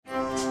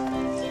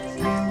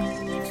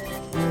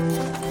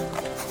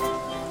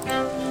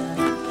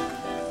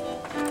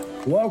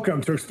Welcome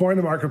to Exploring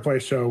the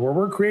Marketplace show, where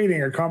we're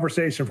creating a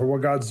conversation for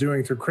what God's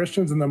doing through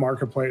Christians in the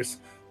marketplace.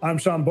 I'm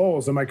Sean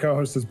Bowles, and my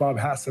co-host is Bob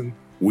Hassan.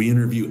 We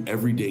interview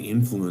everyday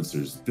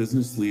influencers,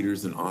 business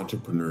leaders, and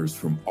entrepreneurs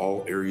from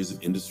all areas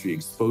of industry,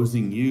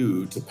 exposing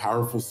you to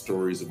powerful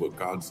stories of what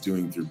God's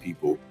doing through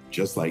people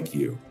just like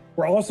you.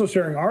 We're also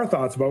sharing our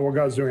thoughts about what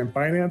God's doing in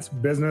finance,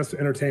 business,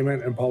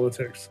 entertainment, and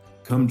politics.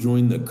 Come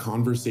join the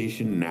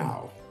conversation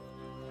now.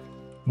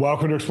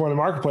 Welcome to Exploring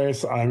the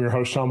Marketplace. I'm your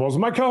host, Sean Bowles,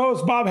 and my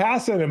co-host, Bob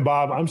Hassan. And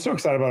Bob, I'm so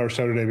excited about our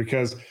show today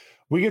because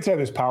we get to have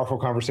these powerful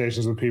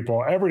conversations with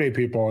people, everyday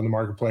people in the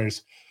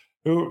marketplace,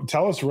 who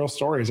tell us real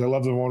stories. I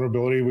love the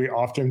vulnerability we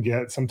often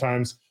get.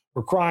 Sometimes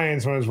we're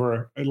crying, sometimes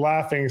we're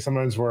laughing,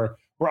 sometimes we're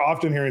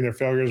often hearing their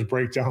failures,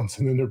 breakdowns,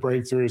 and then their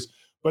breakthroughs.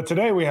 But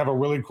today we have a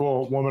really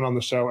cool woman on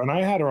the show, and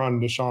I had her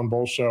on the Sean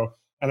Bowles show,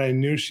 and I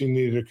knew she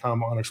needed to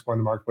come on Exploring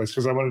the Marketplace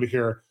because I wanted to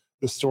hear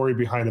the story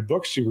behind a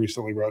book she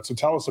recently wrote. So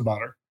tell us about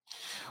her.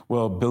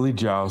 Well, Billie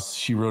Jauss,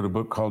 she wrote a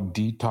book called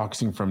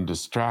Detoxing from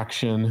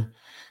Distraction.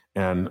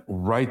 And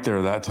right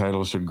there, that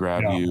title should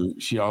grab you.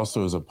 She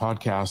also is a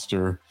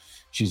podcaster.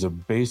 She's a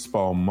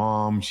baseball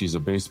mom. She's a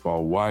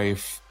baseball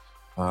wife.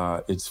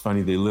 It's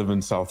funny, they live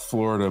in South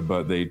Florida,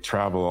 but they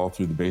travel all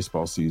through the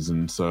baseball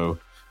season. So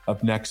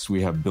up next,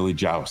 we have Billie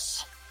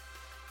Jauss.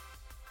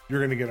 You're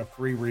going to get a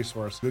free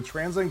resource, the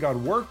Translating God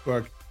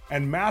Workbook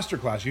and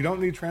Masterclass. You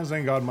don't need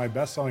Translating God, my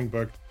best-selling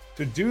book,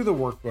 to do the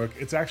workbook.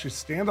 It's actually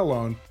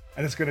standalone,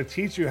 and it's going to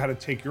teach you how to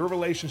take your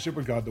relationship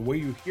with God, the way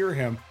you hear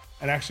him,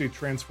 and actually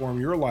transform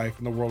your life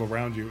and the world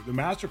around you. The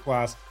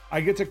Masterclass,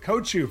 I get to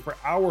coach you for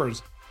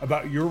hours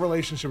about your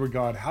relationship with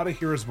God, how to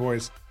hear his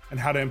voice, and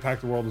how to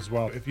impact the world as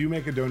well. If you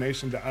make a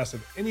donation to us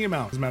of any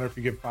amount, doesn't matter if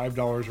you give $5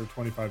 or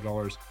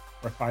 $25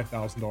 or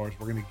 $5,000, we're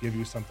going to give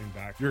you something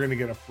back. You're going to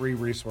get a free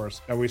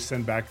resource that we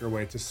send back your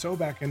way to sow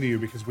back into you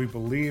because we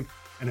believe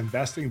in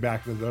investing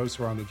back into those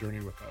who are on the journey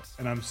with us.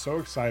 And I'm so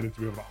excited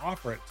to be able to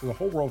offer it to the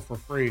whole world for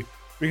free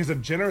because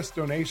of generous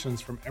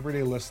donations from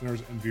everyday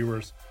listeners and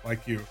viewers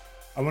like you.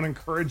 I want to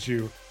encourage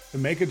you to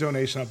make a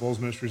donation at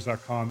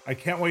bowlesministries.com. I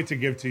can't wait to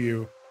give to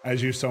you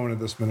as you sow into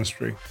this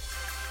ministry.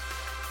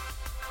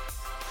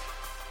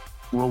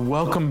 Well,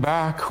 welcome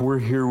back. We're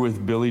here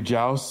with Billie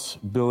Jauss.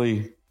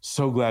 Billie,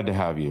 so glad to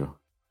have you.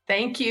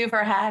 Thank you for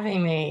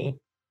having me.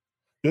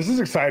 This is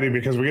exciting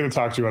because we're going to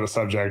talk to you about a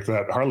subject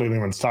that hardly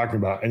anyone's talking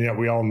about, and yet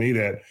we all need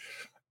it.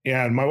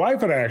 And my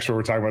wife and I actually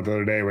were talking about the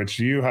other day, which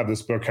you have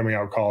this book coming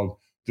out called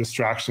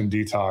Distraction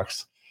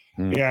Detox.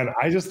 And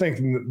I just think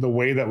the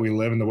way that we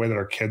live and the way that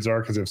our kids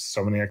are, because there's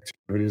so many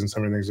activities and so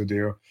many things to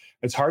do,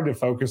 it's hard to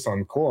focus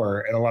on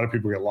core. And a lot of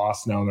people get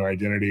lost now in their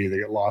identity. They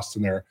get lost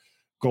in their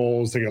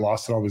goals. They get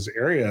lost in all these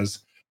areas.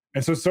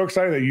 And so it's so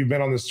exciting that you've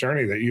been on this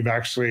journey, that you've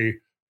actually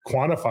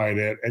quantified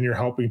it and you're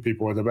helping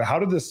people with it. But how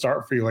did this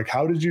start for you? Like,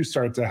 how did you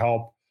start to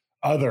help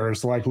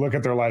others, like look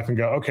at their life and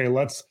go, okay,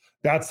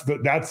 that's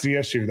the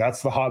issue.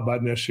 That's the hot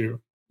button issue.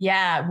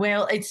 Yeah,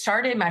 well, it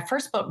started, my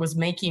first book was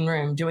Making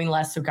Room, Doing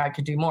Less So God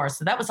Could Do More.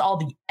 So that was all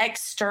the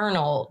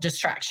external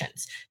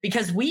distractions,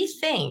 because we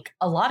think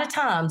a lot of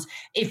times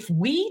if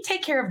we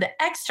take care of the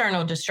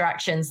external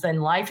distractions, then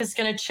life is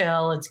going to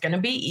chill. It's going to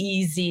be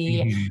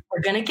easy. Mm-hmm.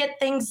 We're going to get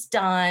things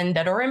done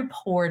that are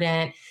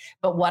important.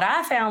 But what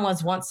I found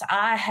was once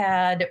I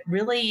had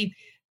really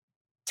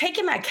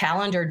taking my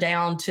calendar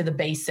down to the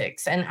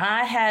basics and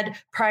I had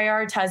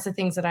prioritized the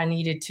things that I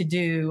needed to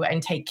do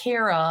and take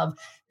care of,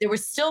 there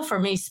was still for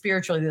me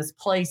spiritually this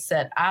place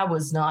that I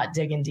was not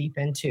digging deep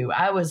into.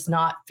 I was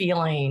not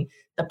feeling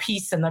the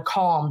peace and the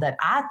calm that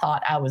I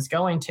thought I was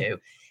going to.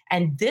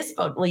 And this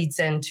book leads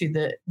into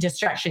the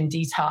distraction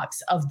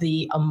detox of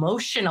the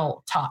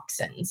emotional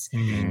toxins,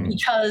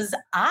 because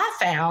I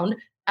found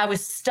I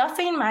was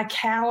stuffing my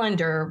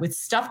calendar with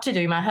stuff to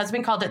do. My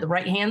husband called it the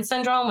right hand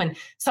syndrome. When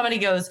somebody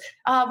goes,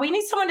 we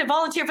need someone to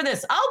volunteer for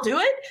this. I'll do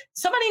it.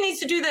 Somebody needs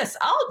to do this.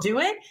 I'll do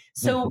it.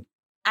 So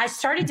I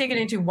started digging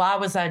into why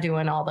was I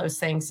doing all those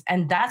things?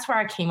 And that's where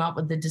I came up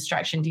with the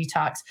distraction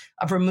detox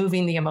of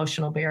removing the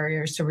emotional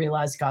barriers to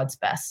realize God's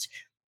best.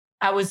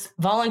 I was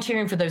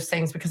volunteering for those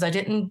things because I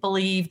didn't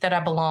believe that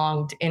I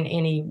belonged in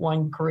any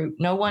one group.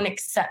 No one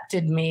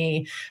accepted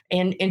me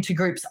into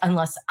groups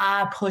unless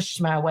I pushed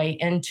my way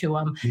into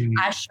them.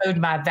 I showed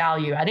my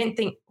value. I didn't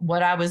think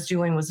what I was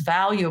doing was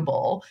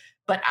valuable,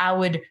 but I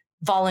would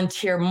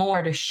volunteer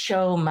more to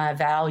show my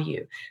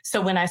value. So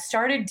when I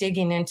started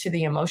digging into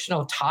the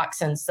emotional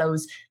toxins,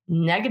 those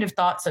negative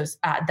thoughts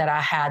that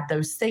I had,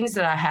 those things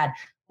that I had,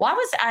 why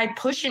was I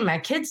pushing my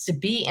kids to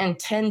be in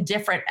 10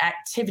 different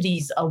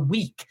activities a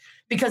week?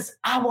 Because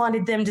I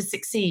wanted them to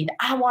succeed.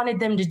 I wanted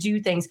them to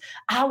do things.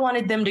 I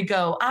wanted them to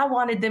go. I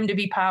wanted them to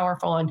be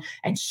powerful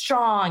and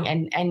strong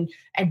and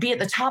be at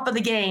the top of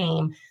the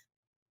game.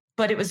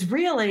 But it was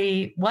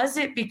really, was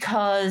it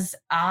because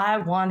I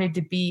wanted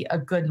to be a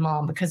good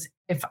mom? Because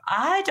if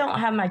I don't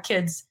have my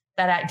kids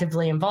that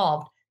actively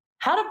involved,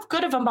 how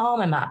good of a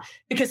mom am I?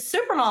 Because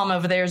Supermom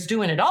over there is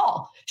doing it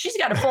all. She's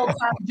got a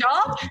full-time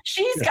job.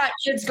 She's got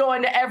kids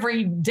going to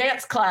every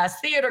dance class,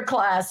 theater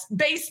class,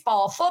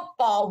 baseball,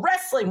 football,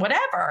 wrestling,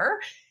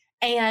 whatever.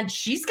 And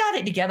she's got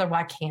it together.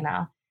 Why can't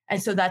I?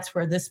 And so that's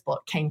where this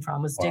book came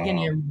from, was digging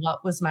in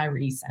what was my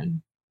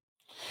reason.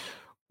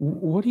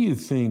 What do you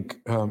think?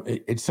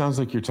 It sounds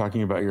like you're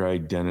talking about your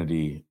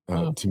identity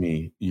to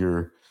me.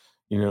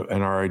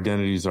 And our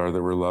identities are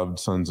that we're loved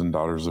sons and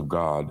daughters of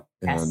God.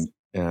 Yes.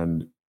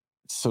 And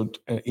so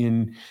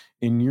in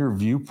your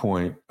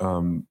viewpoint,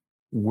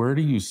 where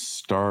do you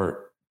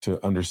start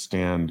to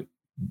understand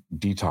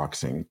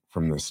detoxing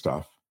from this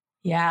stuff?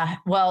 Yeah.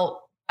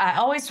 Well, I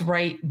always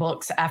write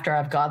books after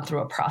I've gone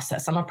through a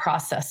process. I'm a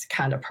process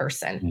kind of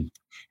person.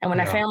 And when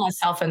I found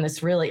myself in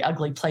this really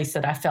ugly place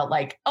that I felt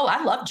like, oh,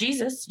 I love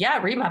Jesus. Yeah,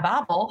 I read my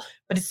Bible.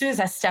 But as soon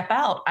as I step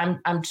out,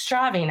 I'm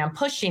striving, I'm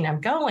pushing,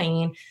 I'm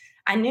going.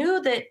 I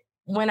knew that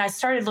when I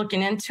started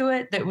looking into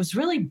it, that it was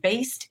really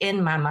based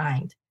in my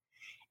mind.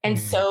 And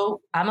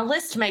so I'm a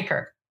list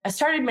maker. I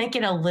started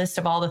making a list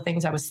of all the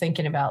things I was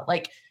thinking about.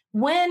 Like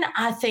when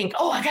I think,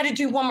 oh, I got to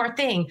do one more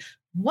thing,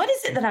 what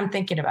is it that I'm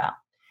thinking about?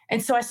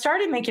 And so I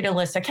started making a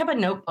list. I kept a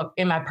notebook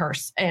in my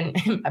purse and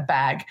in my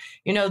bag,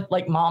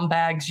 like mom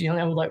bags,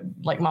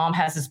 like mom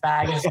has this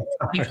bag. There's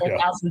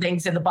 24,000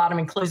 things in the bottom,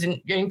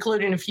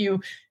 including a few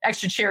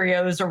extra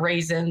Cheerios or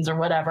raisins or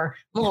whatever.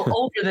 I'm a little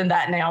older than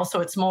that now. So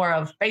it's more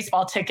of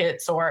baseball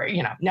tickets or,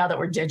 now that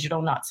we're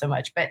digital, not so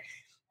much. But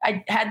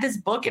I had this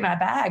book in my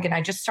bag and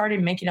I just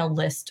started making a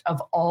list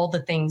of all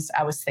the things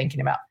I was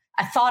thinking about.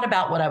 I thought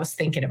about what I was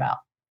thinking about.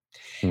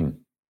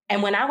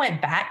 And when I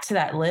went back to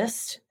that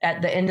list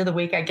at the end of the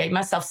week, I gave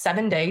myself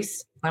 7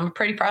 days. I'm a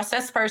pretty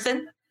processed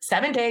person.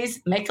 7 days,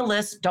 make a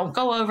list, don't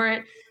go over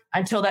it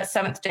until that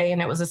 7th day.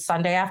 And it was a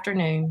Sunday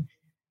afternoon.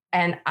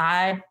 And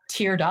I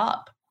teared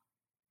up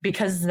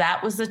because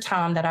that was the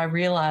time that I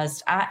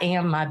realized I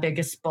am my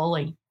biggest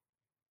bully.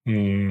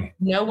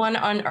 No one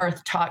on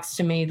earth talks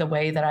to me the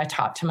way that I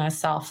talk to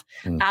myself.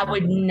 I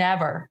would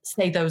never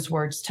say those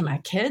words to my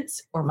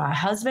kids or my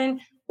husband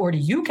or to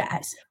you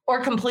guys or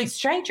a complete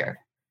stranger.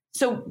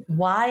 So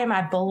why am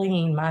I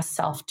bullying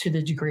myself to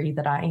the degree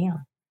that I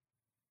am?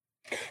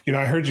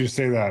 I heard you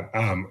say that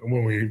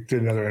when we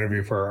did another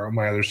interview for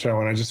my other show,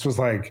 and I just was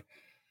like,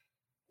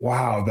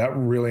 wow, that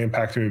really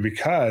impacted me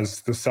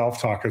because the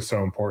self-talk is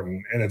so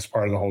important and it's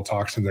part of the whole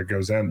toxin that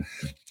goes in.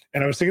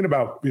 And I was thinking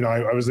about,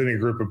 I was in a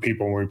group of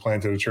people when we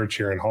planted a church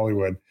here in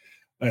Hollywood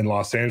in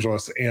Los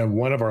Angeles, and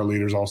one of our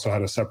leaders also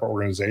had a separate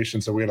organization.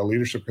 So we had a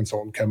leadership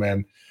consultant come in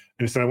and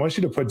he said, I want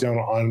you to put down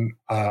on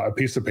a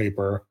piece of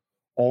paper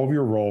all of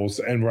your roles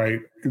and write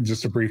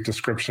just a brief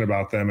description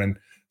about them. And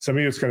some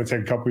of you, it's going to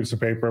take a couple pieces of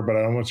paper, but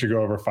I don't want you to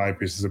go over 5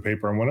 pieces of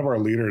paper. And one of our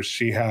leaders,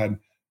 she had,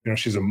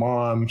 she's a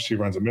mom, she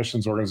runs a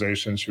missions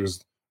organization. She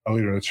was a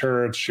leader in the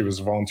church. She was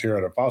a volunteer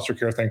at a foster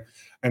care thing.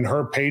 And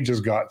her pages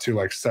got to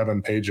like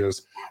 7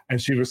 pages and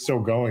she was still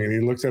going. And he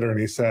looked at her and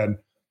he said,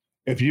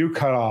 if you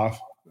cut off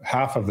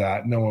half of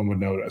that, no one would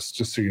notice,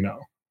 just so you know.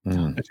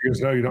 And she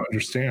goes, no, you don't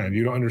understand.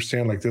 You don't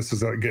understand. Like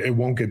it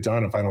won't get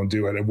done if I don't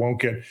do it. It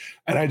won't get.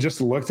 And I just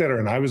looked at her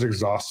and I was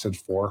exhausted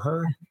for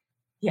her.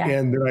 Yeah.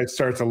 And then I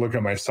start to look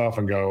at myself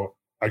and go,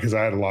 because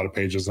I had a lot of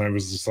pages and I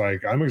was just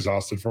like, I'm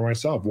exhausted for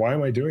myself. Why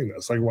am I doing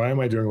this? Like, why am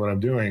I doing what I'm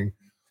doing?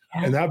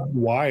 Yeah. And that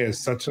why is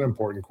such an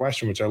important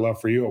question, which I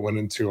love for you. It went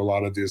into a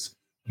lot of these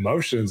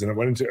emotions and it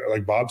went into,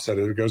 like Bob said,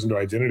 it goes into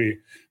identity.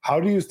 How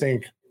do you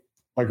think,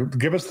 like,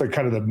 give us the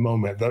kind of the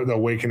moment, the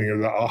awakening or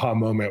the aha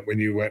moment when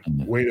you went,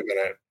 wait a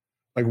minute,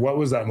 like, what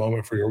was that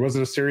moment for you? Or was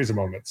it a series of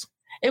moments?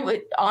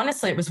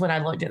 Honestly, it was when I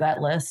looked at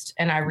that list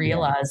and I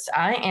realized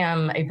I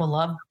am a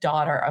beloved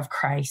daughter of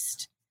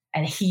Christ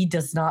and he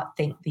does not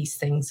think these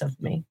things of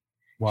me.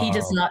 Wow. He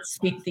does not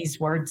speak these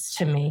words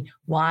to me.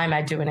 Why am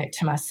I doing it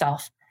to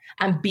myself?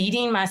 I'm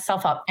beating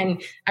myself up.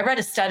 And I read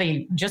a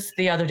study just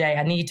the other day.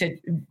 I need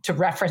to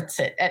reference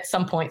it at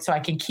some point so I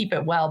can keep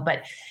it well.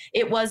 But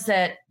it was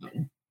that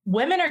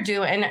women are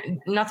doing,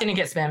 and nothing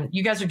against them,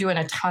 you guys are doing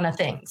a ton of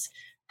things.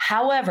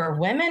 However,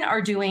 women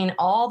are doing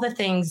all the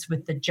things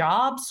with the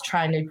jobs,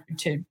 trying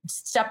to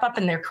step up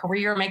in their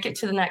career, make it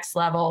to the next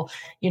level,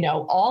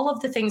 all of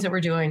the things that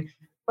we're doing.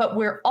 But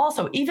we're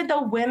also, even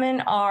though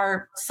women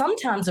are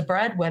sometimes the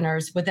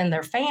breadwinners within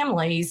their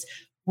families,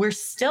 we're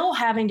still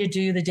having to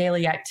do the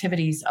daily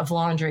activities of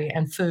laundry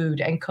and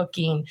food and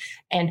cooking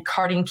and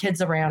carting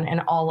kids around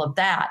and all of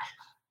that.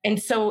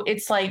 And so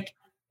it's like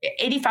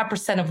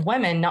 85% of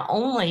women, not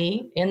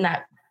only in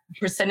that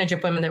percentage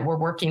of women that were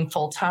working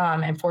full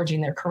time and forging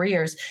their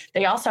careers,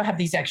 they also have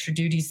these extra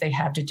duties they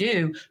have to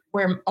do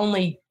where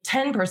only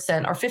 10%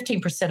 or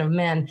 15% of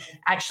men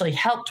actually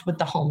helped with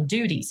the home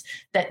duties.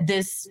 That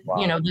this,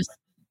 this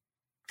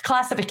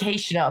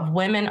classification of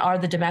women are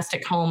the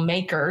domestic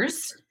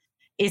homemakers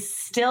is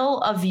still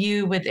a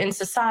view within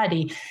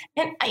society.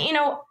 And,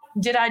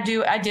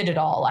 I did it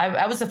all.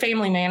 I was a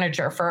family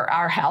manager for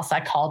our house, I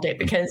called it,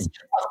 because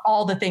of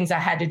all the things I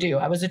had to do.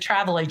 I was a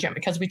travel agent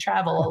because we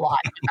travel a lot.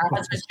 My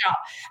husband's job.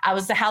 I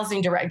was the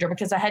housing director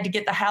because I had to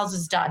get the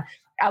houses done.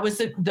 I was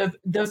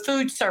the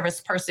food service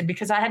person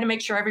because I had to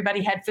make sure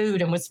everybody had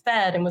food and was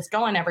fed and was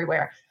going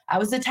everywhere. I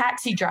was a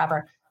taxi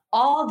driver.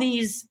 All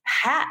these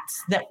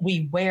hats that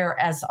we wear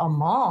as a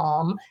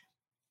mom,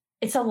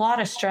 it's a lot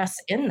of stress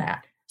in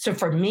that. So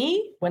for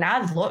me, when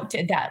I looked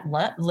at that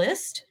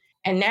list,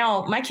 and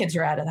now my kids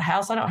are out of the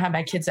house, I don't have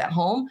my kids at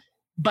home,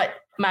 but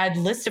my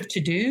list of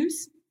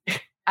to-dos,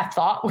 I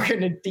thought were going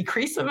to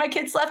decrease when my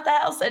kids left the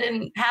house. That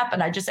didn't happen.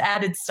 I just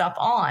added stuff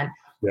on.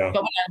 Yeah.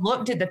 But when I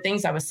looked at the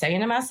things I was saying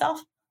to myself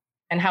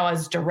and how I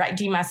was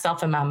directing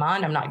myself in my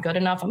mind, I'm not good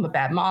enough. I'm a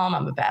bad mom.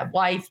 I'm a bad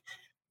wife.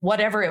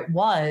 Whatever it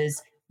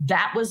was,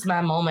 that was my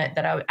moment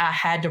that I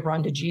had to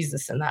run to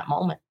Jesus in that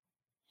moment.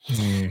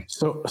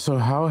 So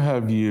how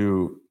have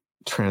you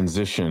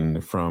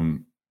transitioned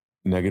from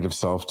negative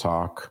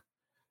self-talk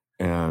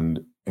and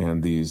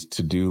these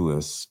to-do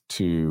lists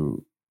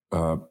to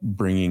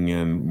bringing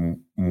in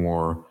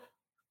more,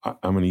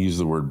 I'm going to use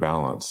the word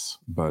balance,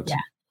 but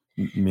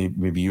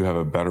maybe you have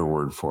a better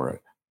word for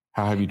it.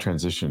 How have you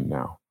transitioned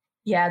now?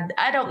 Yeah,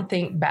 I don't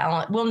think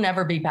we'll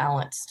never be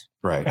balanced.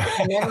 Right.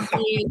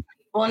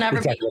 We'll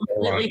never be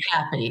completely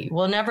happy.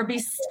 We'll never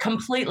be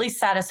completely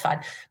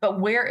satisfied. But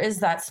where is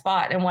that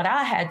spot? And what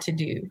I had to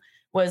do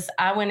was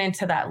I went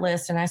into that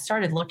list and I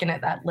started looking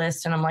at that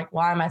list and I'm like,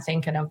 why am I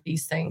thinking of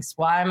these things?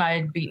 Why am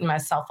I beating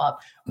myself up?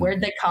 Where'd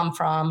they come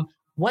from?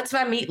 What's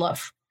my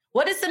meatloaf?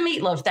 What is the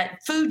meatloaf?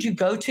 That food you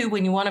go to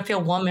when you want to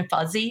feel warm and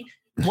fuzzy?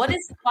 Why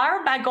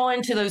am I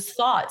going to those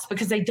thoughts?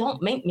 Because they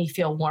don't make me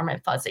feel warm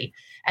and fuzzy.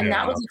 And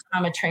that was a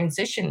time of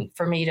transition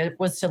for me to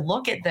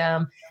look at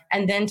them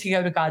and then to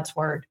go to God's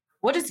word.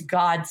 What does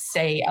God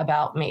say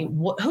about me?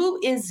 Who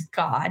is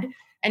God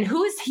and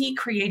who has he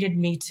created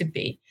me to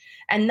be?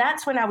 And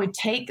that's when I would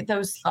take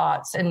those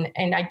thoughts and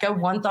I'd go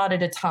one thought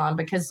at a time,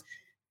 because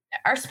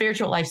our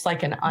spiritual life's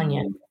like an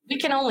onion. We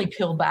can only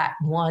peel back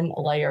one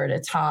layer at a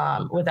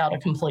time without a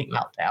complete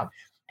meltdown.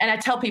 And I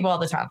tell people all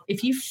the time,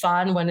 if you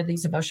find one of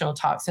these emotional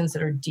toxins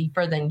that are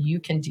deeper than you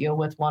can deal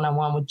with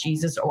one-on-one with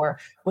Jesus or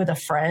with a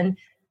friend,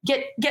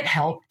 get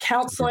help.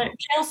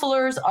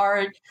 Counselors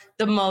are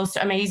the most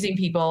amazing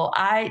people.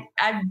 I've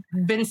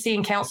been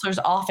seeing counselors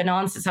off and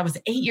on since I was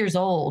 8 years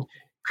old.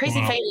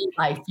 Crazy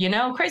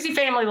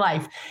family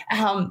life.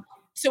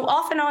 So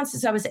off and on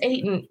since I was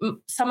 8, and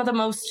some of the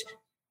most,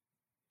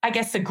 I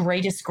guess, the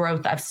greatest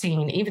growth I've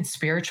seen, even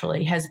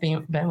spiritually, has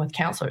been with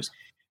counselors.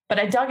 But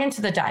I dug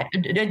into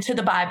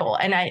the Bible,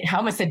 and I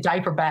almost said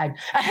diaper bag.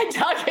 I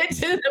dug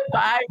into the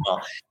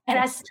Bible, and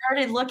I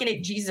started looking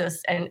at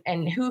Jesus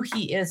and who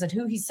he is and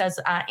who he says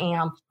I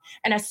am.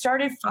 And I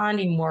started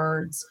finding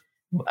words,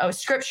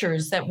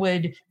 scriptures that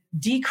would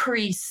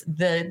decrease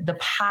the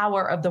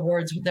power of the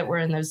words that were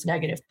in those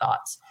negative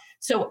thoughts.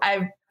 So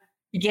I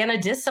began a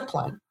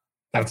discipline.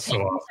 That's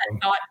so awesome.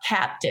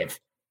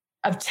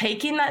 Of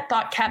taking that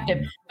thought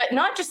captive, but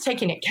not just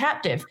taking it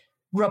captive,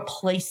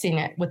 replacing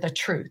it with a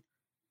truth.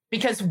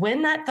 Because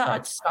when that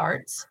thought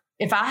starts,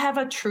 if I have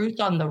a truth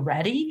on the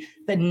ready,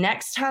 the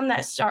next time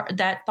that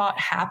thought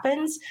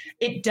happens,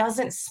 it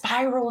doesn't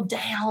spiral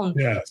down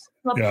to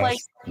a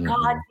place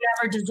God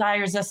never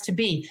desires us to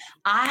be.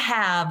 I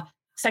have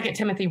 2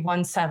 Timothy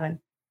 1:7.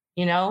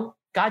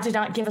 God did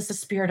not give us a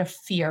spirit of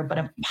fear, but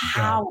of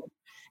power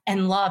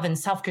and love and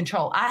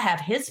self-control. I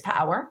have his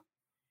power.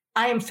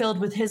 I am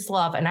filled with his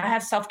love, and I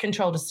have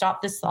self-control to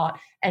stop this thought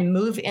and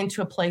move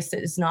into a place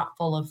that is not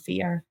full of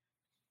fear.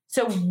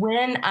 So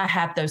when I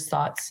have those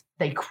thoughts,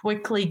 they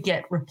quickly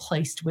get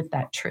replaced with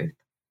that truth.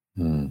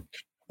 Well,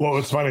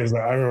 what's funny is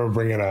that I remember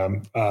bringing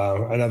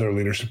another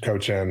leadership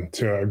coach in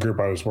to a group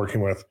I was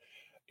working with,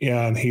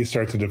 and he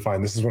started to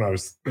define, this is when I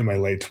was in my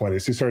late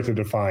 20s, he started to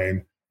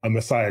define a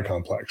Messiah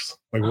complex.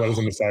 Like, what is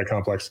a Messiah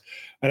complex?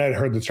 And I'd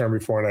heard the term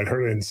before, and I'd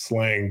heard it in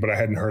slang, but I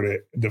hadn't heard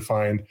it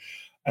defined.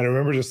 And I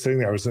remember just sitting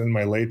there, I was in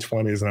my late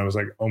 20s, and I was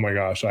like, oh my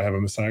gosh, I have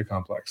a Messiah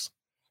complex.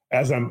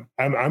 As I'm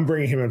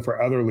bringing him in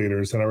for other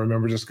leaders. And I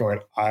remember just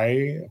going,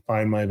 I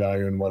find my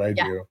value in what I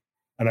do.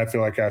 And I feel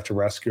like I have to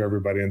rescue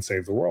everybody and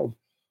save the world.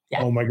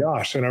 Yeah. Oh my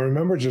gosh. And I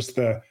remember just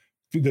the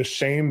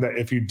shame that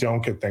if you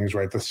don't get things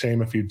right, the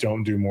shame if you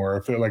don't do more.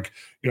 If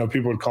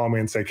people would call me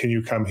and say, can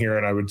you come here?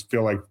 And I would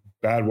feel like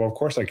bad. Well, of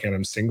course I can.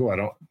 I'm single.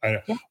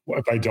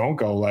 If I don't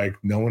go, like,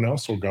 no one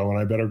else will go, and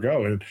I better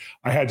go. And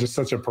I had just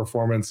such a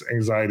performance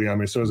anxiety on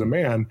me. So as a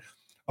man,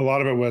 a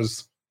lot of it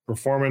was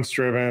performance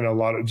driven, a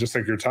lot of, just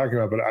like you're talking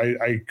about, but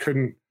I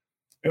couldn't,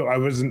 I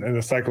wasn't in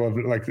a cycle of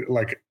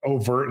like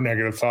overt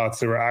negative thoughts.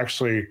 They were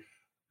actually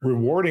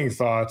rewarding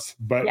thoughts.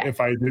 But if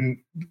I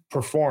didn't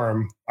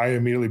perform, I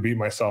immediately beat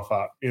myself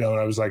up, and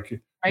I was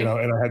like, and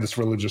I had this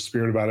religious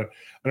spirit about it.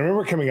 And I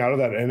remember coming out of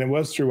that, and it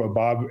was through what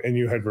Bob and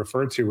you had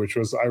referred to, which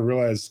was, I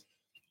realized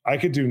I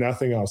could do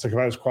nothing else. Like, if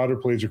I was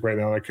quadriplegic right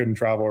now and I couldn't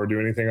travel or do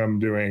anything I'm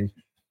doing,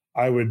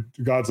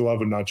 God's love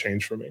would not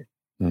change for me.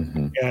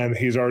 Mm-hmm. And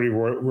he's already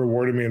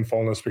rewarded me in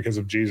fullness because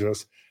of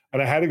Jesus.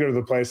 And I had to go to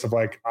the place of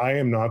like, I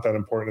am not that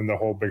important in the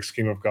whole big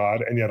scheme of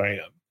God. And yet I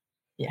am,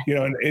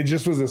 and it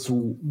just was this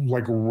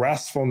like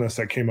restfulness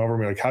that came over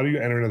me. Like, how do you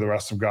enter into the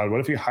rest of God? What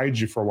if he hides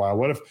you for a while?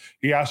 What if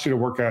he asked you to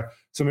work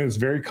something that's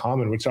very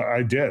common, which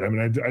I did. I mean,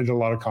 I did a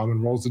lot of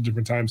common roles at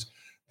different times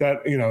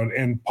that,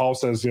 and Paul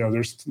says,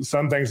 there's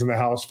some things in the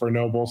house for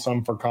noble,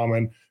 some for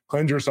common.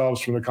 Cleanse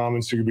yourselves from the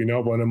common so you can be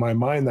noble. And in my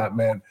mind, that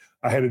meant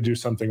I had to do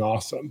something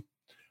awesome.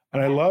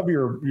 And I love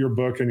your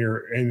book and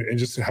and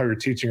just how you're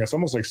teaching us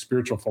almost like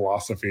spiritual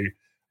philosophy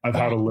of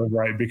how to live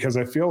right, because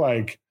I feel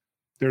like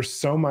there's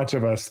so much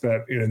of us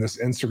that, in this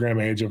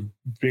Instagram age of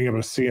being able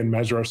to see and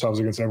measure ourselves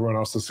against everyone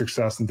else's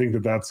success and think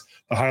that that's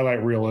the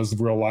highlight reel is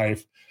real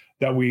life,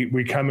 that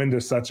we come into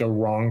such a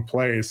wrong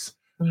place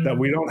that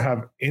we don't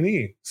have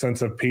any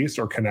sense of peace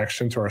or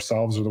connection to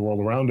ourselves or the world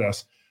around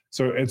us.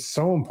 So it's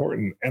so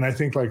important. And I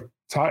think like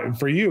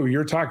for you,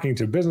 you're talking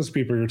to business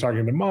people, you're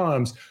talking to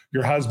moms,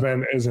 your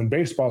husband is in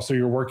baseball, so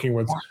you're working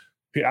with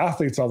the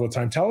athletes all the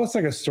time. Tell us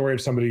like a story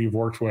of somebody you've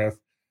worked with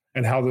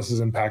and how this has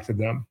impacted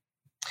them.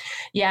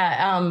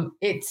 Yeah,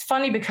 it's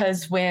funny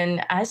because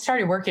when I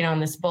started working on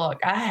this book,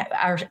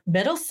 our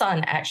middle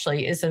son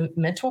actually is a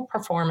mental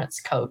performance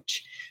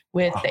coach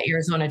with the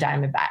Arizona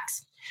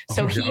Diamondbacks.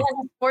 So he has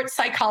a sports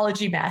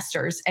psychology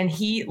master's, and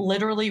he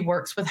literally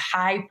works with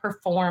high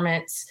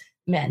performance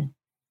men,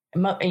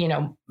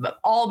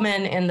 all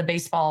men in the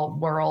baseball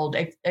world,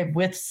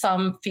 with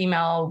some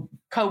female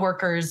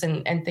coworkers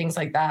and things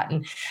like that.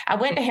 And I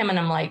went to him and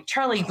I'm like,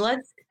 Charlie,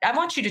 I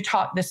want you to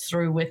talk this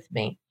through with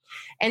me.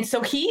 And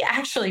so he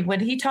actually, when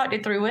he talked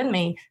it through with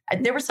me,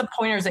 there were some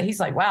pointers that he's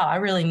like, wow, I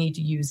really need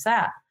to use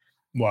that.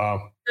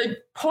 Wow. The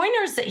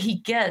pointers that he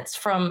gets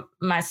from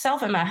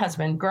myself and my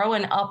husband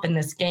growing up in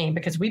this game,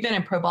 because we've been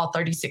in pro ball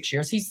 36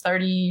 years. He's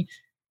 30.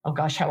 Oh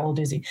gosh, how old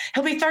is he?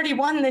 He'll be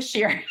 31 this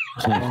year.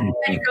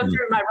 I go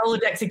through my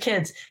Rolodex of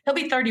kids. He'll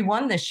be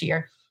 31 this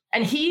year.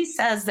 And he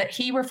says that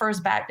he refers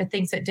back to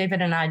things that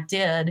David and I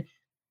did,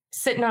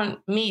 sitting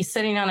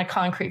on a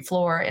concrete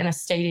floor in a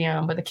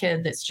stadium with a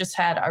kid that's just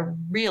had a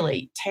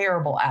really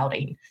terrible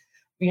outing.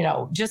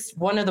 Just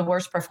one of the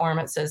worst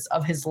performances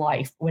of his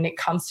life when it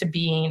comes to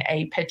being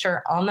a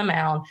pitcher on the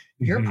mound.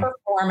 Your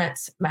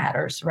performance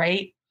matters,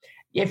 right?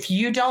 If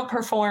you don't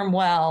perform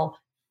well,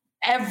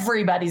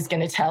 everybody's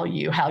going to tell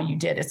you how you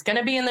did. It's going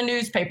to be in the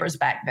newspapers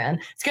back then.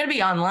 It's going to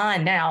be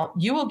online now.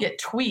 You will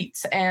get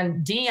tweets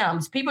and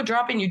DMs, people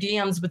dropping you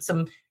DMs with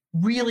some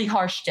really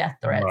harsh death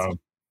threats. Wow.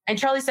 And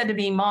Charlie said to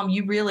me, Mom,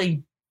 you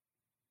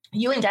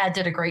and Dad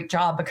did a great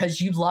job because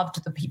you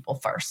loved the people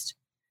first.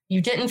 You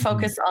didn't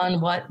focus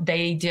on what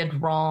they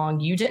did wrong.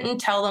 You didn't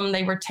tell them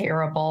they were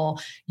terrible.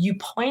 You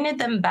pointed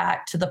them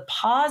back to the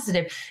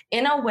positive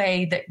in a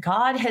way that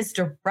God has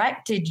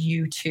directed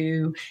you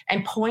to,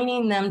 and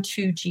pointing them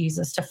to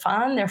Jesus to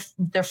find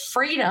their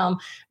freedom.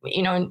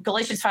 In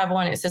Galatians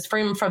 5:1, it says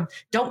freedom from,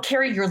 don't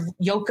carry your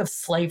yoke of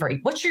slavery.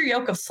 What's your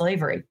yoke of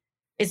slavery?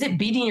 Is it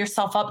beating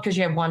yourself up because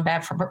you had one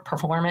bad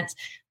performance?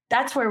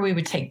 That's where we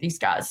would take these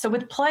guys. So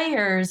with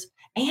players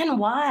and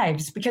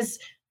wives, because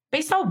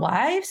baseball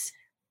wives,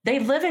 they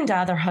live and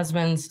die their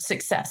husband's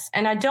success.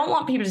 And I don't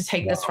want people to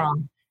take this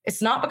wrong.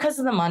 It's not because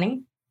of the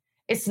money.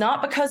 It's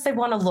not because they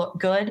want to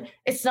look good.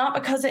 It's not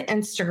because of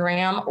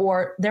Instagram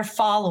or their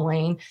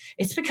following.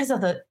 It's because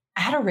of the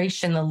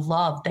adoration, the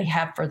love they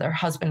have for their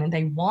husband. And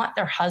they want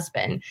their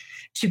husband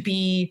to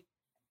be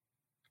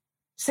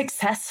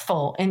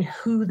successful in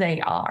who they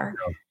are.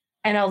 Yeah.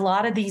 And a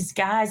lot of these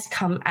guys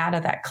come out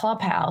of that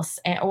clubhouse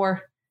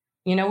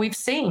we've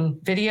seen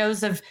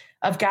videos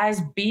of guys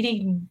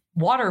beating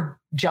water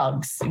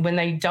jugs when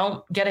they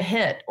don't get a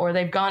hit or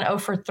they've gone 0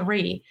 for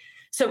 3.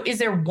 So is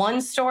there one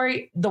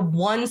story? The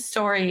one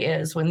story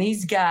is when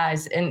these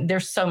guys, and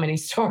there's so many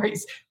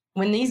stories,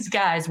 when these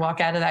guys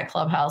walk out of that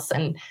clubhouse,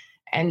 and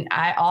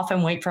I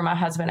often wait for my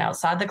husband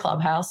outside the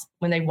clubhouse.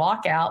 When they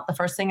walk out, the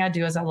first thing I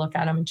do is I look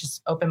at them and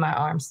just open my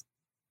arms,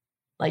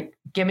 like,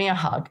 give me a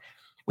hug.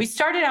 We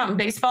started out in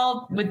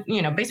baseball with,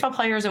 baseball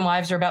players and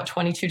wives are about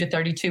 22 to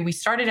 32. We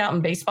started out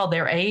in baseball,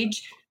 their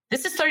age.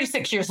 This is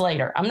 36 years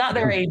later. I'm not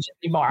their age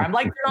anymore. I'm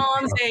like their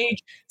mom's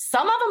age.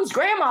 Some of them's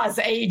grandma's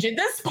age at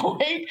this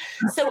point.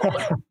 So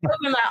I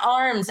open my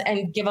arms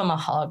and give them a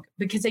hug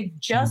because they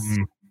just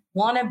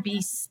want to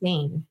be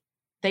seen.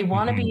 They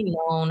want to be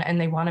known and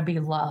they want to be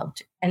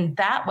loved. And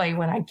that way,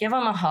 when I give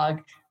them a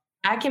hug,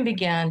 I can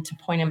begin to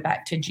point them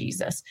back to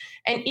Jesus.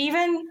 And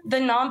even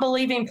the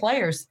non-believing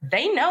players,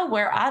 they know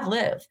where I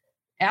live.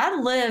 I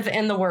live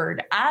in the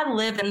Word. I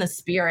live in the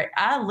Spirit.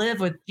 I live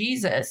with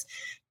Jesus.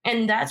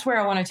 And that's where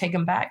I want to take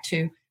them back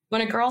to.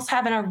 When a girl's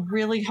having a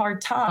really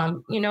hard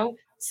time,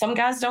 some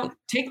guys don't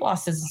take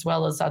losses as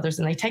well as others,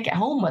 and they take it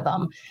home with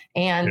them.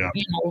 And,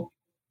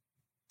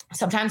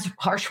 sometimes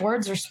harsh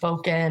words are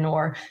spoken,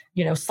 or,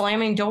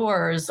 slamming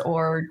doors,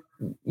 or,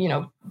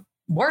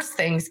 worse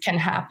things can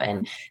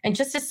happen. And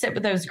just to sit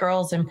with those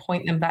girls and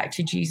point them back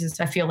to Jesus,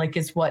 I feel like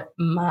is what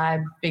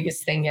my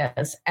biggest thing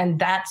is. And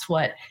that's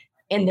what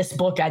in this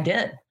book I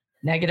did.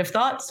 Negative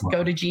thoughts,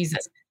 go to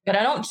Jesus. But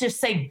I don't just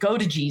say go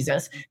to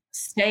Jesus,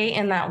 stay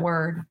in that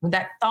word. When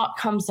that thought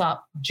comes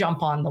up,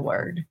 jump on the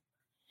word.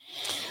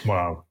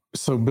 Wow.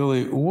 So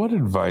Billie, what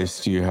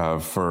advice do you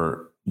have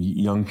for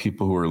young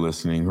people who are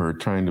listening, who are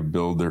trying to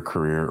build their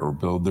career or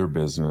build their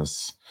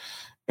business,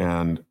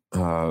 and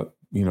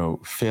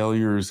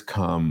failures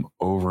come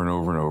over and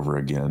over and over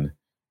again?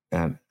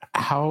 And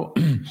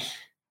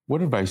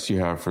what advice do you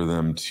have for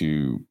them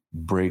to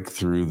break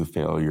through the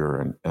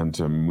failure and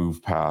to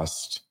move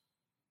past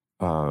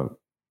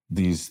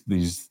these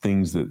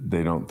things that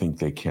they don't think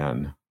they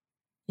can.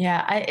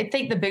 Yeah, I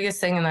think the biggest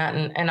thing in that,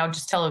 and I'll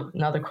just tell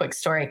another quick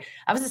story.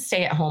 I was a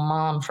stay-at-home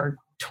mom for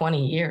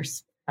 20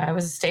 years. I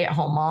was a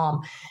stay-at-home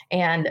mom,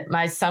 and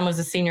my son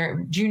was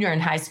junior in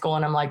high school.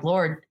 And I'm like,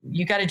 Lord,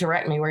 you got to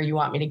direct me where you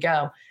want me to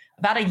go.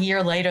 About a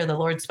year later, the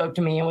Lord spoke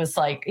to me and was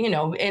like,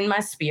 in my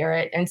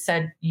spirit, and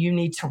said, you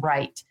need to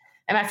write.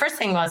 And my first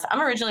thing was, I'm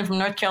originally from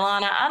North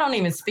Carolina. I don't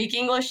even speak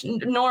English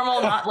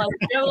normal, not like,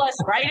 let's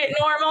write it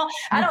normal.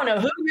 I don't know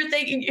who you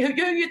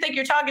think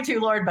you're talking to,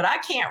 Lord, but I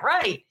can't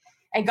write.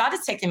 And God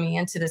has taken me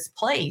into this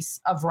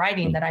place of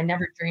writing that I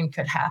never dreamed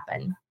could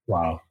happen.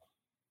 Wow.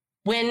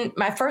 When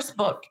my first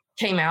book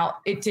came out,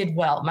 it did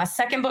well. My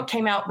second book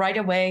came out right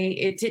away.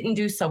 It didn't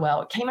do so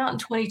well. It came out in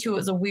 22. It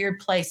was a weird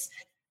place.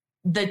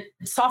 The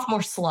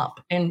sophomore slump.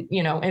 And,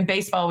 in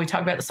baseball, we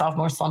talk about the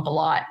sophomore slump a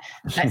lot.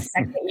 That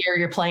second year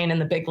you're playing in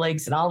the big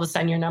leagues and all of a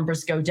sudden your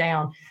numbers go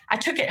down. I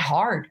took it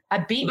hard. I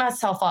beat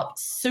myself up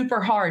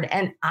super hard.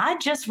 And I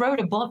just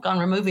wrote a book on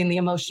removing the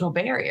emotional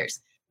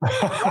barriers.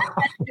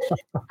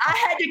 I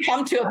had to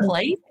come to a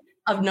place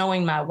of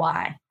knowing my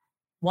why.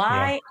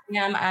 Why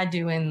am I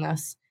doing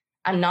this?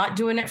 I'm not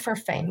doing it for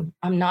fame.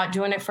 I'm not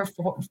doing it for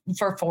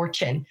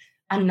fortune.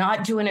 I'm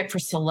not doing it for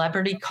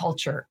celebrity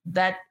culture.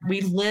 That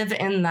we live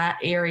in that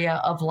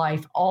area of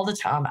life all the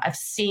time. I've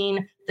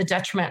seen the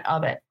detriment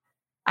of it.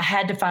 I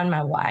had to find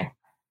my why.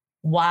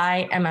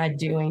 Why am I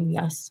doing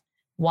this?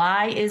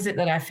 Why is it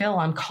that I feel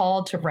I'm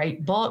called to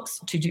write books,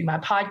 to do my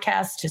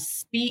podcast, to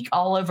speak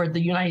all over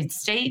the United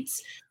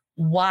States?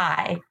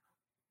 Why?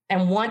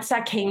 And once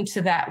I came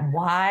to that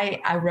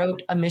why, I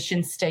wrote a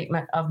mission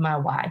statement of my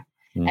why.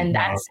 Mm-hmm. And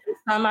that's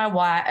on my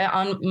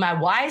why. My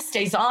why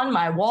stays on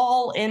my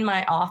wall in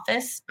my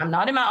office. I'm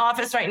not in my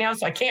office right now,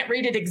 so I can't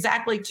read it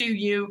exactly to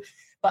you.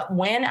 But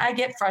when I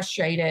get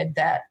frustrated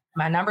that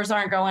my numbers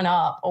aren't going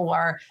up,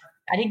 or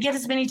I didn't get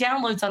as many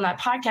downloads on that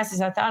podcast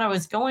as I thought I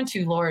was going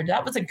to, Lord,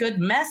 that was a good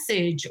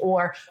message,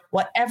 or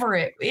whatever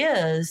it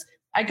is,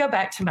 I go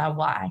back to my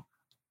why,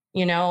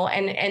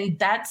 and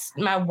that's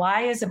my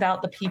why is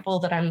about the people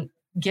that I'm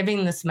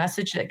giving this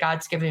message that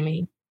God's given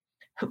me.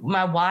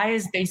 My why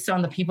is based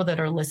on the people that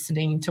are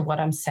listening to what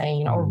I'm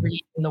saying or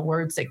reading the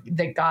words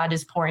that God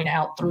is pouring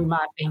out through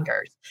my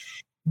fingers.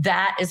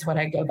 That is what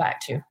I go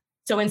back to.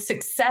 So in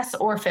success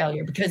or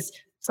failure, because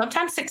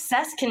sometimes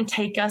success can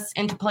take us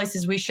into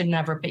places we should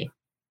never be,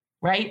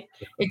 right?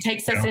 It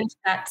takes us into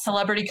that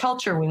celebrity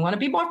culture. We want to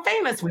be more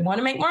famous. We want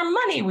to make more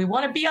money. We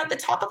want to be at the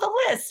top of the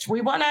list.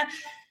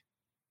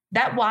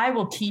 That why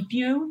will keep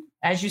you,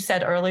 as you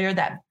said earlier,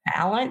 that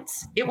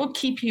balance, it will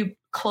keep you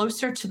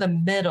closer to the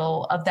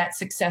middle of that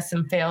success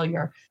and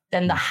failure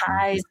than the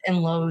highs and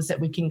lows that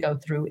we can go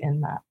through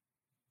in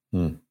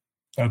that.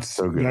 That's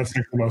so good. That's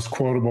like the most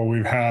quotable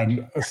we've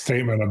had a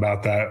statement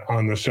about that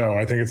on the show.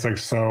 I think it's like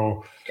it's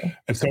so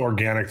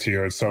organic to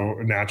you. It's so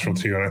natural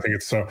to you. And I think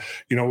it's so,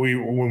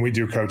 when we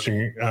do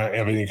coaching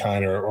of any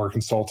kind or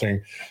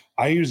consulting,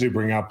 I usually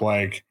bring up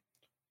like,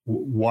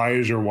 why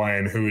is your why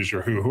and who is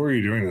your who? Who are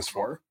you doing this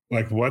for?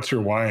 Like, what's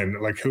your why?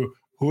 And like,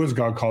 who has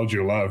God called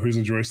you to love? Who's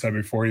the joy set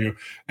before you?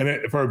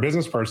 And for a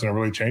business person, it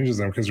really changes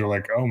them, because you're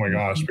like, oh my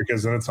gosh,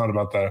 because then it's not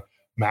about the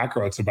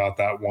macro. It's about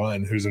that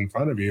one who's in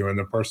front of you and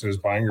the person who's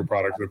buying your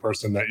product, the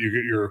person that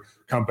your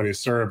company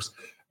serves.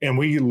 And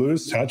we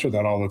lose touch with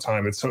that all the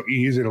time. It's so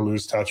easy to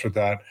lose touch with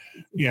that.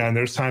 Yeah. And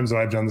there's times that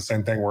I've done the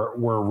same thing where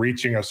we're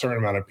reaching a certain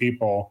amount of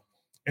people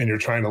and you're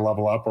trying to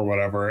level up or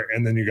whatever.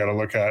 And then you got to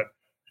look at,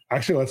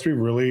 actually,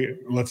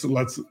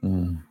 let's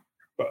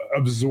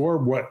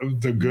absorb what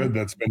the good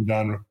that's been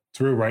done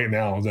through right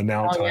now, the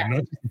now time, not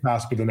just the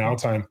past, but the now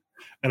time.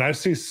 And I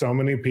see so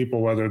many people,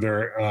 whether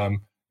they're,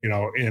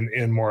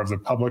 in more of the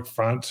public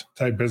front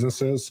type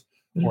businesses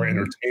or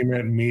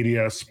entertainment,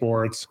 media,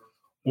 sports,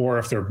 or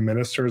if they're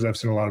ministers, I've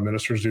seen a lot of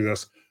ministers do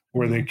this,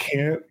 where they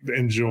can't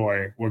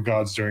enjoy what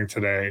God's doing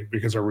today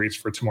because our reach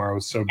for tomorrow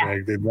is so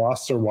big. They've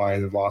lost their why,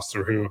 they've lost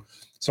their who.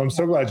 So I'm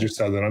so glad you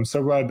said that. I'm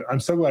so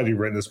glad you've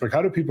written this book.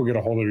 How do people get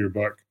a hold of your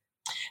book?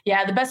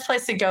 Yeah, the best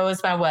place to go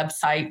is my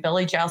website,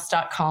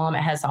 billiejauss.com.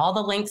 It has all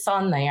the links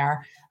on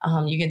there.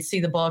 You can see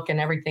the book and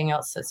everything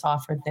else that's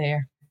offered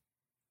there.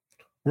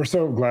 We're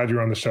so glad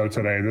you're on the show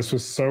today. This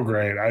was so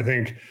great. I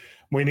think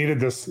we needed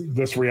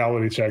this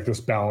reality check, this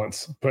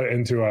balance put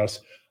into us.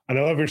 And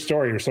I love your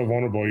story. You're so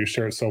vulnerable. You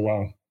share it so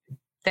well.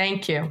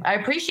 Thank you. I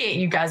appreciate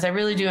you guys. I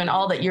really do, and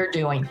all that you're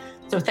doing.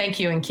 So thank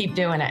you, and keep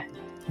doing it.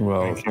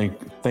 Well,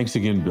 thanks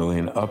again, Billie.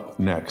 And up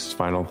next,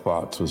 final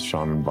thoughts with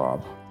Sean and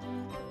Bob.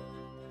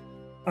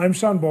 I'm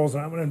Sean Bowles,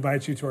 and I'm going to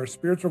invite you to our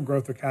Spiritual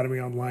Growth Academy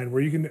online,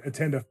 where you can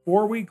attend a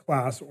 4-week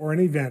class or an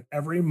event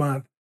every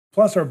month.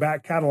 Plus, our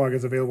back catalog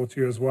is available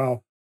to you as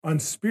well on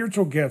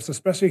spiritual gifts,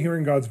 especially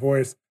hearing God's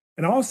voice,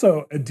 and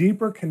also a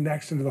deeper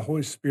connection to the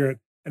Holy Spirit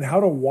and how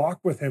to walk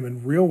with him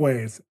in real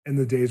ways in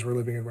the days we're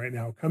living in right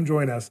now. Come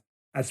join us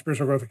at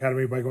Spiritual Growth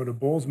Academy by going to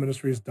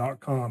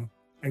bowlesministries.com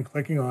and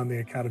clicking on the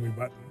Academy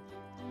button.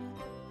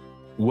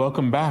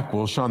 Welcome back.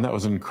 Well, Sean, that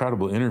was an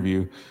incredible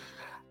interview.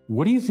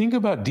 What do you think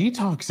about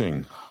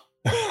detoxing?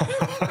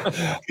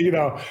 You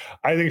know,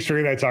 I think Sheree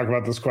and I talk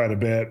about this quite a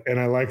bit. And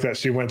I like that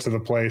she went to the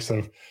place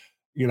of,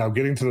 you know,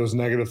 getting to those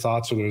negative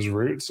thoughts or those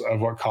roots of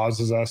what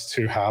causes us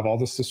to have all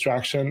this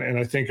distraction. And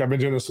I think I've been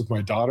doing this with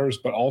my daughters,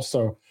 but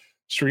also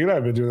Sheree and I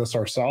have been doing this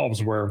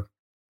ourselves, where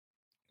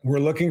we're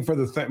looking for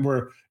the thing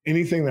where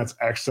anything that's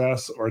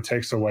excess or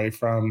takes away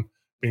from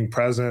being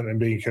present and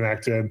being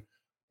connected,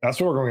 that's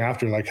what we're going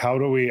after. Like, how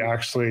do we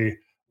actually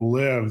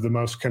live the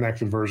most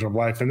connected version of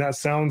life? And that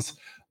sounds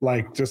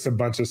like just a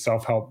bunch of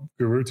self-help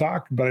guru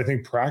talk, but I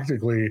think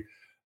practically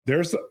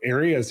there's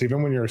areas,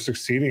 even when you're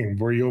succeeding,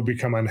 where you'll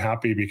become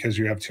unhappy because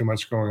you have too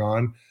much going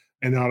on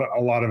and not a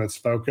lot of it's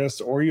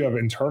focused, or you have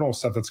internal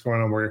stuff that's going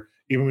on where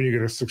even when you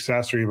get a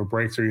success or you have a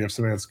breakthrough, you have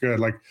something that's good.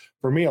 Like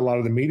for me, a lot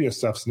of the media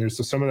stuff's new.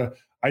 So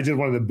I did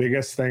one of the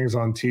biggest things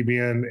on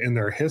TBN in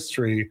their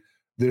history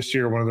this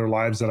year, one of their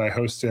lives that I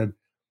hosted,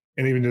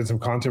 and even did some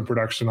content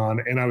production on.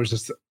 And I was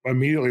just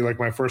immediately, like,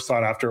 my first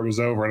thought after it was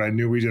over, and I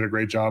knew we did a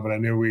great job, and I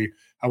knew we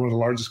had one of the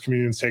largest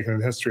communions taken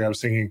in history. I was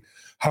thinking,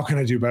 how can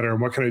I do better?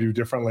 And what can I do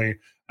differently?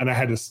 And I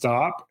had to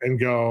stop and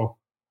go,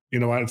 you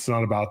know what? It's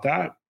not about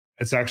that.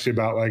 It's actually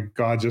about, like,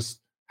 God just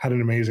had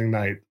an amazing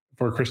night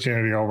for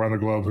Christianity all around the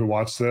globe who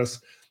watched this.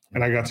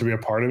 And I got to be a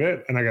part of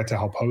it, and I got to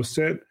help host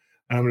it.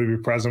 And I'm going to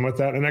be present with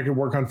that. And I could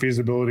work on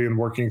feasibility and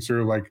working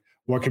through, like,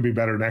 what could be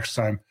better next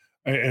time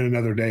and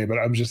another day. But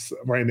I'm just,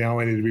 right now,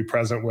 I need to be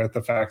present with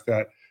the fact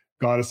that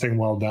God is saying,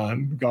 well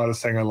done. God is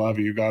saying, I love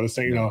you. God is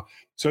saying, you know,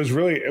 so it's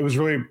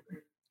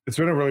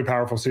been a really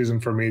powerful season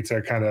for me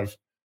to kind of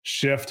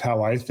shift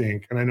how I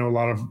think. And I know a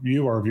lot of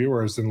you, our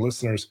viewers and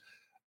listeners,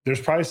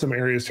 there's probably some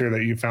areas here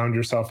that you found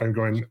yourself in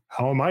going,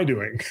 how am I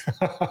doing?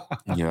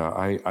 Yeah.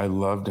 I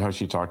loved how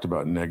she talked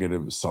about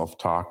negative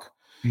self-talk.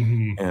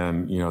 Mm-hmm.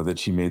 And, you know, that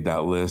she made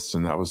that list,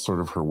 and that was sort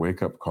of her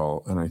wake up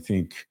call. And I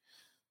think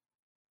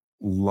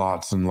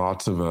lots and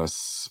lots of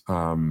us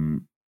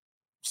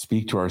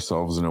speak to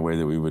ourselves in a way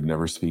that we would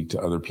never speak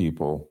to other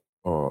people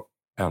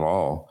at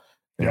all.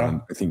 And Yeah.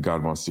 I think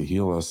God wants to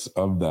heal us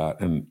of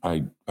that. And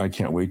I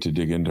can't wait to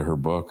dig into her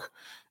book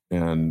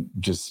and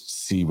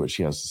just see what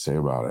she has to say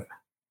about it.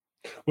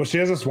 Well, she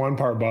has this one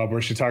part, Bob,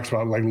 where she talks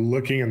about, like,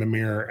 looking in the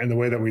mirror and the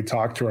way that we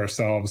talk to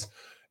ourselves.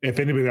 If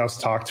anybody else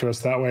talked to us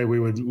that way, we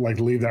would, like,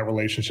 leave that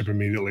relationship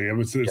immediately.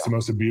 It's the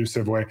most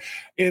abusive way.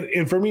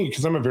 And for me,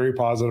 because I'm a very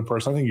positive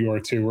person, I think you are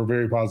too. We're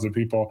very positive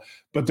people.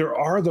 But there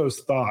are those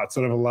thoughts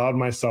that I've allowed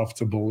myself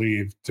to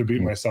believe, to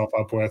beat myself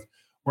up with,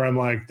 where I'm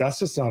like, that's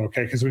just not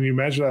okay. Because when you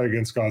measure that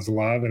against God's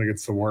love and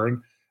against the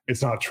word,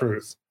 it's not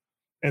truth.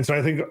 And so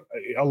I think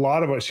a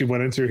lot of what she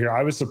went into here,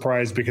 I was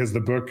surprised because the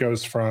book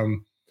goes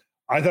from,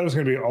 I thought it was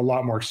going to be a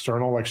lot more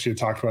external, like she had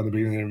talked about in the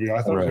beginning of the interview.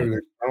 I thought it was going to be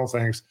the external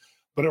things,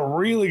 but it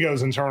really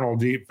goes internal,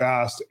 deep,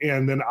 fast.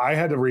 And then I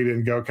had to read it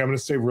and go, okay, I'm going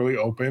to stay really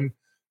open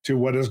to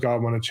what does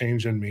God want to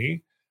change in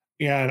me.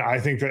 And I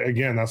think that,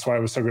 again, that's why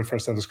it was so good for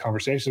us to have this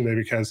conversation today,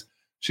 because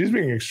she's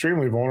being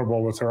extremely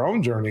vulnerable with her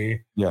own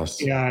journey.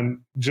 Yes. And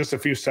just a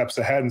few steps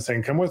ahead and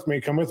saying, come with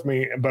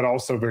me, but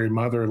also very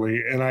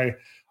motherly. And I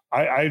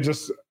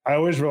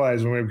always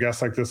realize when we have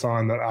guests like this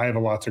on that I have a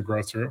lot to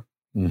grow through.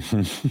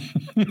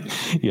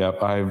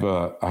 Yep.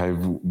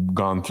 I've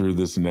gone through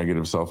this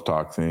negative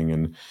self-talk thing,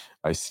 and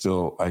I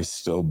still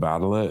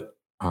battle it.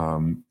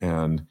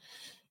 And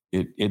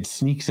it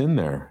sneaks in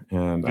there.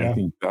 And I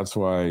think that's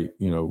why,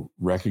 you know,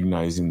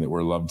 recognizing that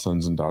we're loved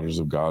sons and daughters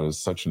of God is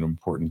such an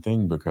important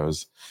thing,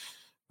 because,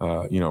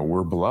 you know,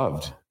 we're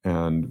beloved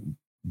and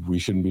we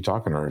shouldn't be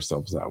talking to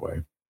ourselves that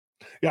way.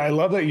 Yeah. I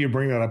love that you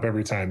bring that up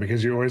every time,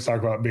 because you always talk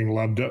about being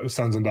loved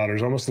sons and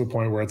daughters, almost to the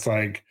point where it's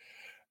like,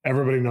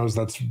 everybody knows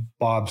that's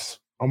Bob's,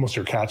 almost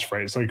your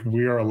catchphrase. Like,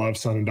 we are a loved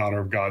son and daughter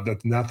of God,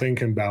 that nothing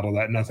can battle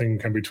that, nothing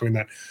can between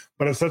that.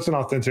 But it's such an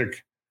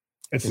authentic,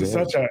 it's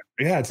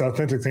an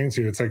authentic thing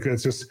to you. It's like,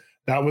 it's just,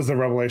 that was the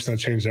revelation that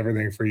changed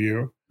everything for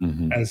you,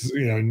 as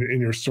you know,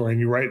 in your story. And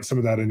you write some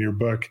of that in your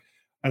book.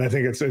 And I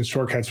think it's in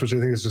shortcuts, which I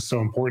think is just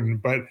so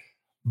important.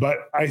 But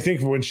I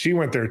think when she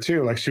went there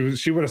too, like,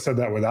 she would have said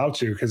that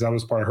without you, because that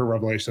was part of her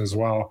revelation as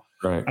well.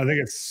 Right. I think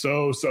it's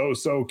so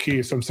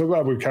key. So I'm so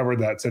glad we covered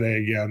that today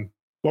again.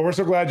 Well, we're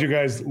so glad you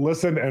guys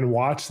listened and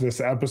watched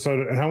this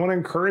episode. And I want to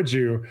encourage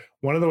you,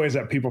 one of the ways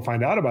that people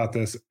find out about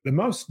this, the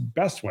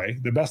bestest way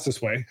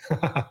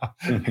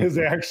is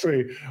to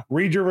actually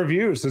read your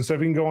reviews. And so if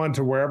you can go on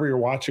to wherever you're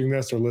watching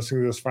this or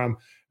listening to this from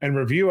and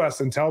review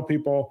us and tell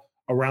people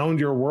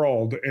around your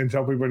world and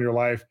tell people in your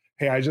life,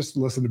 hey, I just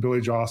listened to Billie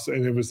Jauss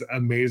and it was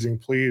amazing.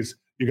 Please,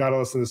 you got to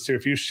listen to this too.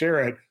 If you share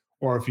it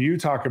or if you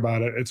talk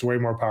about it, it's way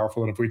more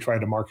powerful than if we try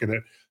to market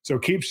it. So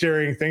keep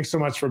sharing. Thanks so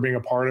much for being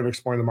a part of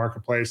Exploring the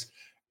Marketplace.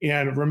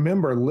 And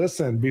remember,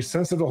 listen, be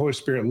sensitive to the Holy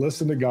Spirit,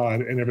 listen to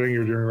God in everything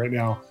you're doing right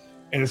now.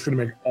 And it's going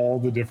to make all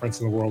the difference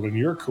in the world, in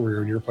your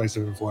career, in your place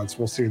of influence.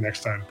 We'll see you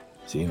next time.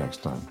 See you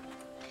next time.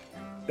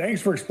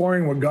 Thanks for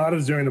exploring what God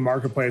is doing in the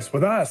marketplace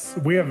with us.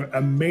 We have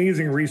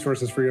amazing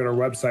resources for you on our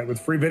website with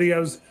free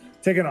videos.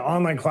 Take an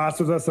online class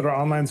with us at our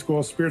online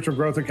school, Spiritual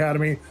Growth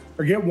Academy,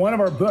 or get one of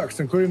our books,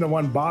 including the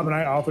one Bob and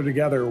I authored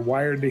together,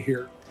 Wired to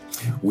Hear.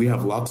 We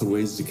have lots of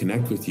ways to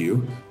connect with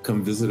you.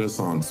 Come visit us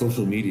on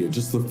social media.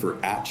 Just look for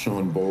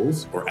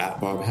 @SeanBowles or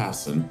 @Bob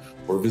Hassan,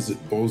 or visit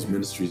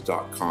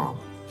bowlesministries.com.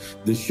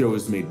 This show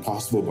is made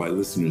possible by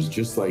listeners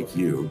just like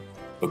you.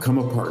 Become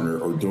a partner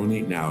or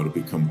donate now to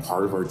become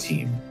part of our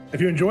team. If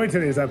you enjoyed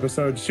today's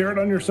episode, share it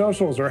on your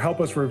socials or help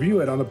us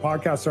review it on the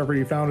podcast server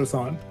you found us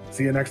on.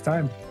 See you next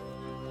time.